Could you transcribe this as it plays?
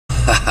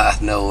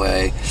No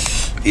way.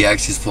 He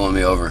actually is pulling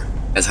me over.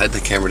 Let's hide the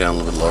camera down a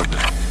little bit lower.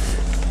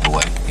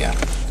 Away, yeah.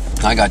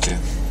 I got you.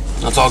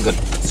 That's all good.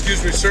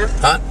 Excuse me, sir?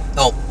 Huh?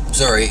 Oh,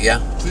 sorry, yeah.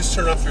 Please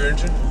turn off your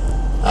engine.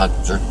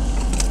 Sure.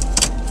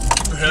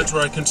 Your hands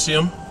where I can see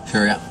them.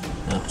 Sure, yeah.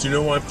 Do you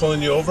know why I'm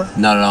pulling you over?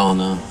 Not at all,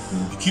 no.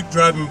 You keep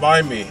driving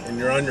by me and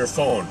you're on your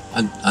phone.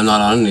 I'm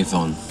not on any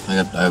phone. I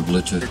have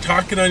Bluetooth. You're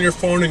talking on your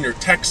phone and you're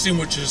texting,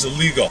 which is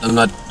illegal. I'm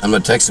not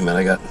texting, man.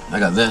 I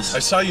got this. I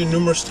saw you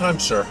numerous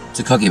times, sir. It's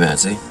a cookie, man,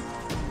 see?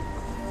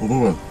 Good.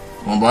 Want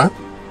to buy it?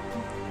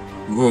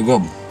 Really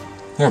good.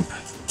 Here.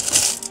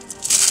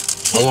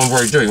 I want one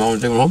for you too. You want me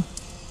to take one home?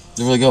 It's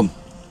really good.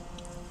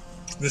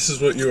 This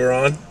is what you were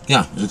on?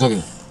 Yeah, it's a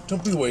cookie.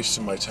 Don't be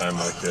wasting my time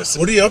like this.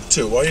 What are you up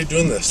to? Why are you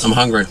doing this? I'm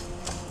hungry.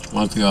 I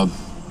want to go.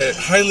 I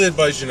highly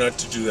advise you not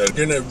to do that.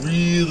 You're gonna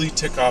really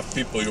tick off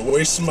people. You're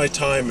wasting my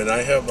time, and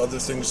I have other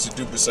things to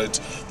do besides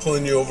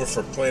pulling you over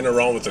for playing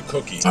around with a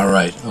cookie. All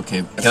right.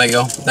 Okay. Can I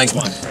go? Thank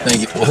you.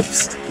 Thank you.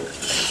 Whoops.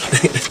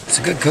 It's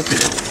a good cookie.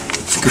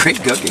 It's a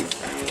great cookie.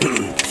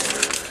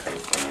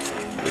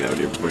 We're out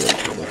of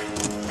trouble.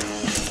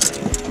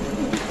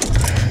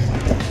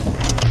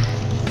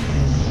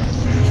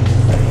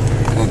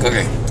 Good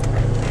cookie.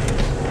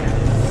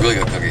 Really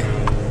good cookie.